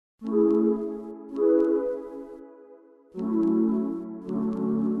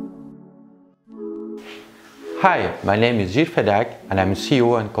Hi, my name is Gilles Fedak and I'm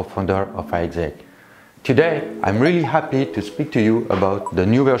CEO and co-founder of iExec. Today, I'm really happy to speak to you about the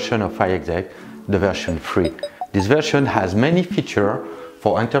new version of iExec, the version 3. This version has many features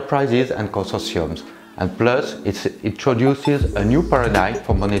for enterprises and consortiums, and plus it introduces a new paradigm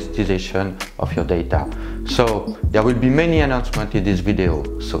for monetization of your data. So there will be many announcements in this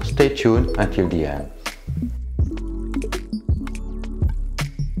video, so stay tuned until the end.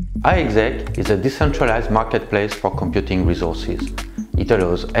 iExec is a decentralized marketplace for computing resources. It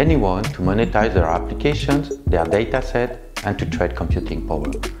allows anyone to monetize their applications, their dataset, and to trade computing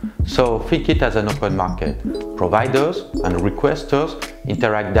power. So think it as an open market. Providers and requesters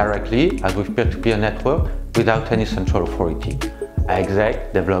interact directly as with peer-to-peer network without any central authority.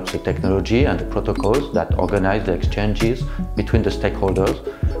 iExec develops the technology and the protocols that organize the exchanges between the stakeholders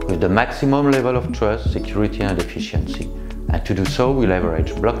with the maximum level of trust, security, and efficiency. And to do so, we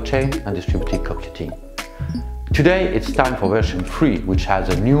leverage blockchain and distributed computing. Today, it's time for version 3, which has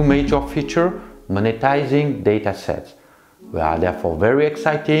a new major feature, monetizing datasets. We are therefore very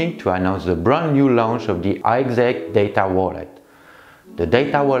excited to announce the brand new launch of the iExec Data Wallet. The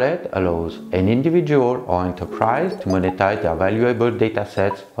Data Wallet allows an individual or enterprise to monetize their valuable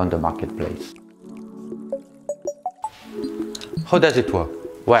datasets on the marketplace. How does it work?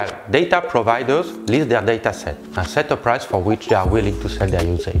 Well, data providers list their dataset and set a price for which they are willing to sell their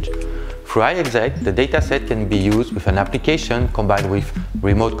usage. Through iExec, the dataset can be used with an application combined with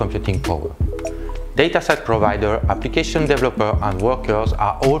remote computing power. Dataset provider, application developer, and workers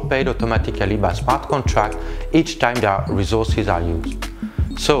are all paid automatically by smart contract each time their resources are used.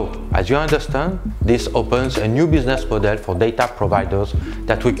 So, as you understand, this opens a new business model for data providers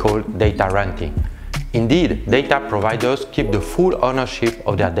that we call data renting. Indeed, data providers keep the full ownership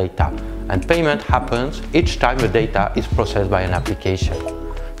of their data, and payment happens each time the data is processed by an application.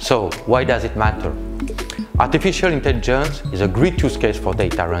 So, why does it matter? Artificial intelligence is a great use case for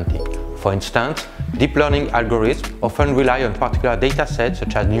data renting. For instance, deep learning algorithms often rely on particular datasets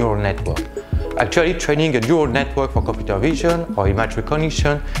such as neural network. Actually, training a neural network for computer vision or image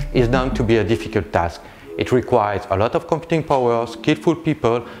recognition is known to be a difficult task. It requires a lot of computing power, skillful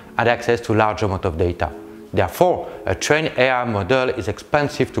people, and access to large amount of data. Therefore, a trained AI model is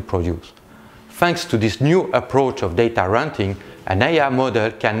expensive to produce. Thanks to this new approach of data renting, an AI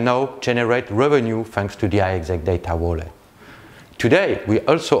model can now generate revenue thanks to the iExec Data Wallet. Today, we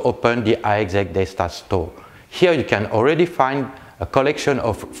also opened the iExec Data Store. Here you can already find a collection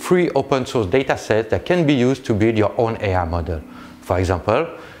of free open source datasets that can be used to build your own AI model. For example,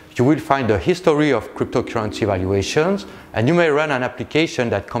 you will find the history of cryptocurrency valuations, and you may run an application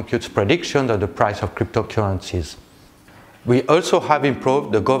that computes predictions of the price of cryptocurrencies. We also have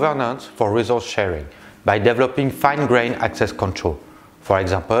improved the governance for resource sharing by developing fine-grained access control. For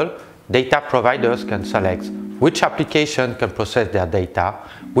example, data providers can select which application can process their data,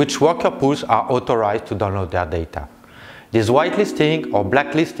 which worker pools are authorized to download their data. These whitelisting or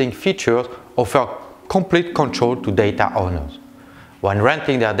blacklisting features offer complete control to data owners. When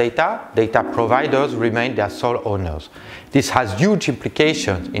renting their data, data providers remain their sole owners. This has huge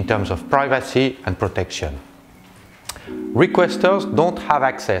implications in terms of privacy and protection. Requesters don't have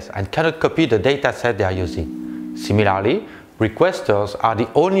access and cannot copy the dataset they are using. Similarly, requesters are the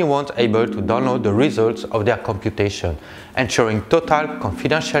only ones able to download the results of their computation, ensuring total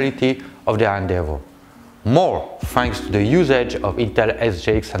confidentiality of their endeavor. More, thanks to the usage of Intel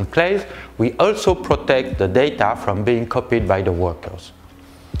SGX enclaves, we also protect the data from being copied by the workers.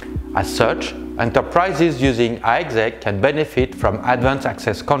 As such, enterprises using iExec can benefit from advanced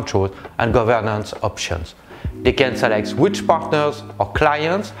access control and governance options. They can select which partners or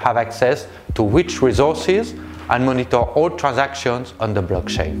clients have access to which resources and monitor all transactions on the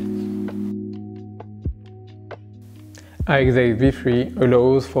blockchain. iExec v3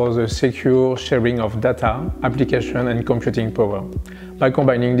 allows for the secure sharing of data, application, and computing power. By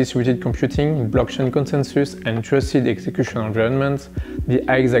combining distributed computing, blockchain consensus, and trusted execution environments, the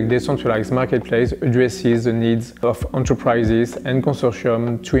iExec decentralized marketplace addresses the needs of enterprises and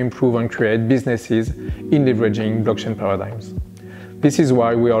consortiums to improve and create businesses in leveraging blockchain paradigms. This is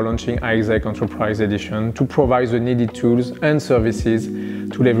why we are launching iExec Enterprise Edition to provide the needed tools and services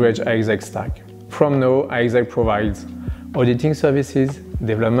to leverage iExec stack. From now, iExec provides auditing services,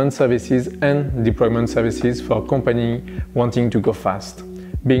 development services, and deployment services for companies wanting to go fast.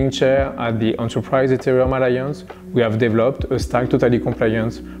 Being chair at the Enterprise Ethereum Alliance, we have developed a stack totally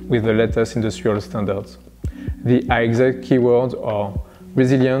compliant with the latest industrial standards. The iExec keywords are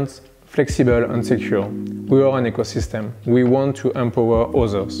resilient, flexible, and secure. We are an ecosystem. We want to empower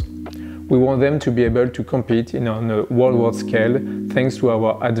others. We want them to be able to compete on a worldwide scale thanks to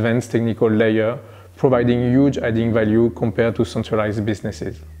our advanced technical layer, providing huge adding value compared to centralized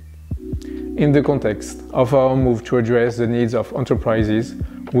businesses. In the context of our move to address the needs of enterprises,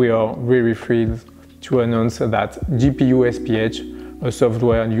 we are very thrilled to announce that GPU SPH, a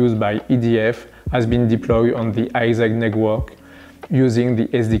software used by EDF, has been deployed on the iExec network using the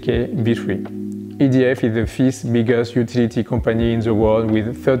SDK v3. EDF is the fifth biggest utility company in the world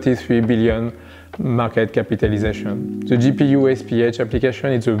with 33 billion market capitalization. The GPU SPH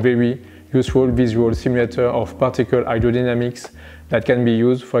application is a very useful visual simulator of particle hydrodynamics that can be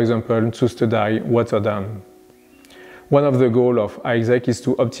used, for example, to study water dam. One of the goals of iExec is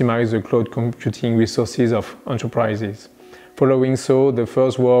to optimize the cloud computing resources of enterprises. Following so, the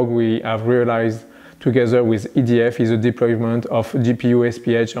first work we have realized together with EDF is the deployment of GPU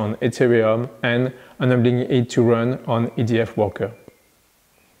SPH on Ethereum and enabling it to run on EDF Worker.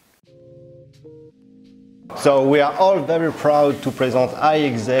 So we are all very proud to present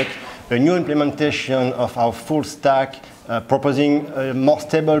iExec, a new implementation of our full stack, proposing a more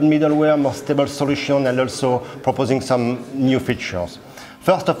stable middleware, more stable solution, and also proposing some new features.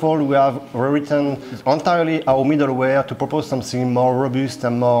 First of all, we have rewritten entirely our middleware to propose something more robust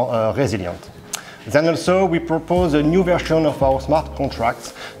and more resilient. Then also we propose a new version of our smart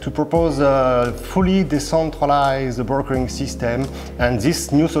contracts to propose a fully decentralized brokering system, and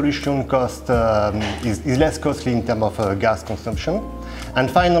this new solution is less costly in terms of gas consumption. And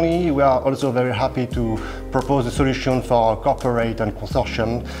finally, we are also very happy to propose a solution for corporate and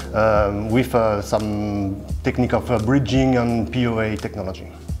consortium with some technique of bridging and POA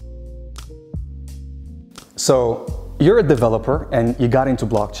technology. So you're a developer and you got into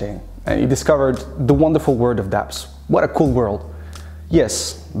blockchain and you discovered the wonderful world of dApps. What a cool world.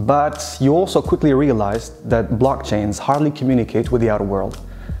 Yes, but you also quickly realized that blockchains hardly communicate with the outer world.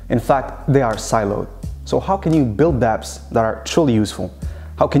 In fact, they are siloed. So how can you build dApps that are truly useful?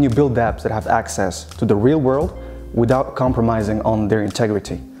 How can you build dApps that have access to the real world without compromising on their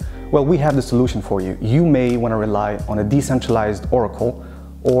integrity? Well, we have the solution for you. You may want to rely on a decentralized Oracle,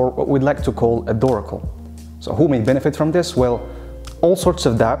 or what we'd like to call a Doracle. So who may benefit from this? Well, all sorts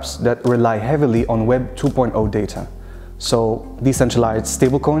of dApps that rely heavily on Web 2.0 data. So decentralized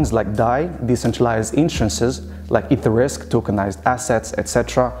stablecoins like DAI, decentralized insurances like Etherisk, tokenized assets,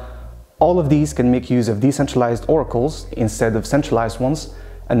 etc. All of these can make use of decentralized oracles instead of centralized ones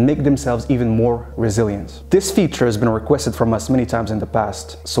and make themselves even more resilient. This feature has been requested from us many times in the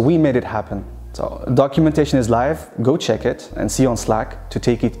past, so we made it happen. So documentation is live, go check it and see you on Slack to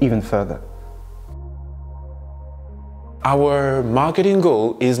take it even further. Our marketing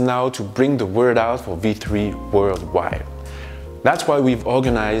goal is now to bring the word out for V3 worldwide. That's why we've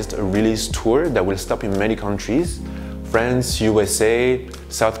organized a release tour that will stop in many countries: France, USA,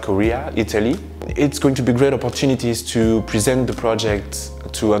 South Korea, Italy. It's going to be great opportunities to present the project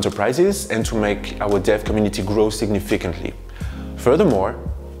to enterprises and to make our dev community grow significantly. Furthermore,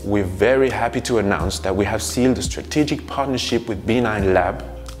 we're very happy to announce that we have sealed a strategic partnership with B9 Lab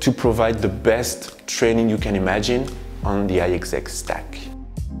to provide the best training you can imagine on the iExec stack.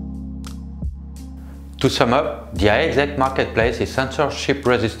 To sum up, the iExec marketplace is censorship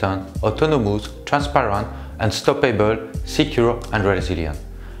resistant, autonomous, transparent, unstoppable, secure and resilient.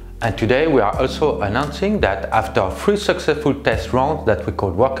 And today we are also announcing that after 3 successful test rounds that we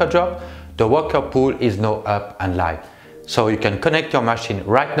call worker job, the worker pool is now up and live. So you can connect your machine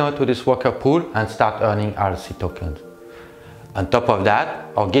right now to this worker pool and start earning RC tokens. On top of that,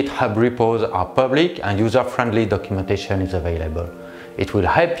 our GitHub repos are public and user-friendly documentation is available. It will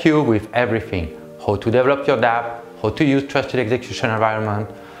help you with everything: how to develop your dApp, how to use trusted execution environment,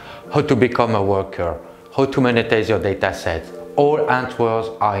 how to become a worker, how to monetize your data sets. All answers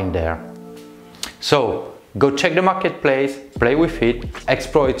are in there. So go check the marketplace, play with it,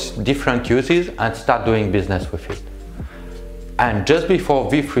 explore its different uses and start doing business with it. And just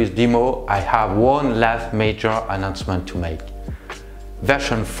before V3's demo, I have one last major announcement to make.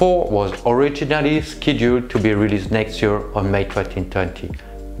 Version 4 was originally scheduled to be released next year on May 2020.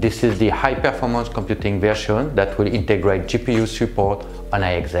 This is the high-performance computing version that will integrate GPU support on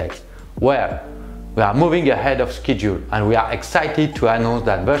iExec. Well, we are moving ahead of schedule and we are excited to announce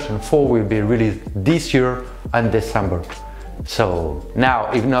that version 4 will be released this year in December. So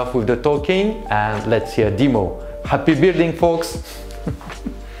now enough with the talking and let's see a demo. Happy building, folks!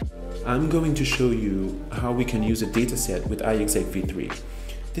 I'm going to show you how we can use a dataset with iExec v3.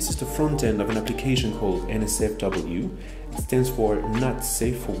 This is the front end of an application called NSFW. It stands for Not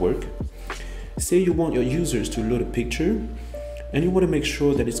Safe for Work. Say you want your users to load a picture and you want to make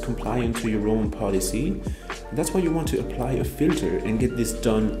sure that it's compliant to your own policy. That's why you want to apply a filter and get this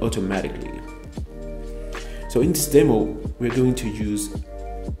done automatically. So in this demo, we're going to use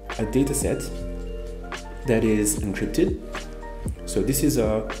a dataset that is encrypted. So this is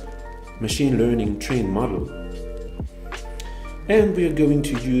a machine learning trained model. And we are going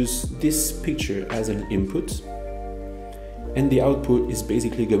to use this picture as an input. And the output is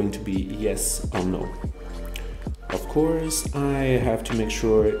basically going to be yes or no. Of course, I have to make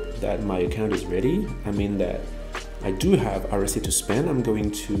sure that my account is ready. I mean that I do have RSA to spend. I'm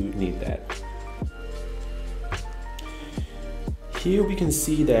going to need that. Here we can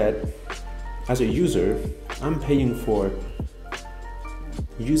see that as a user, I'm paying for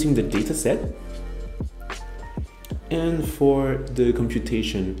using the dataset and for the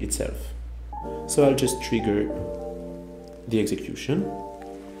computation itself. So I'll just trigger the execution,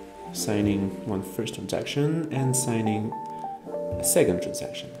 signing one first transaction and signing a second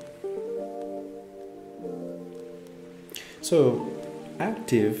transaction. So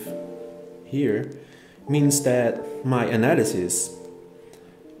active here means that my analysis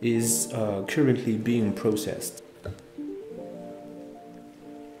is currently being processed.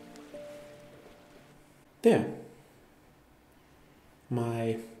 There.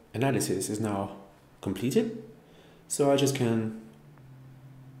 My analysis is now completed, so I just can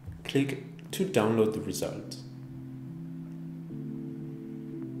click to download the result.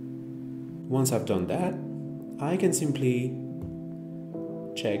 Once I've done that, I can simply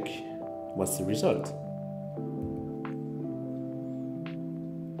check what's the result.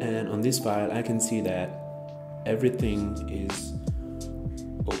 And on this file, I can see that everything is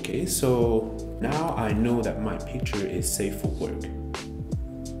okay. So now I know that my picture is safe for work.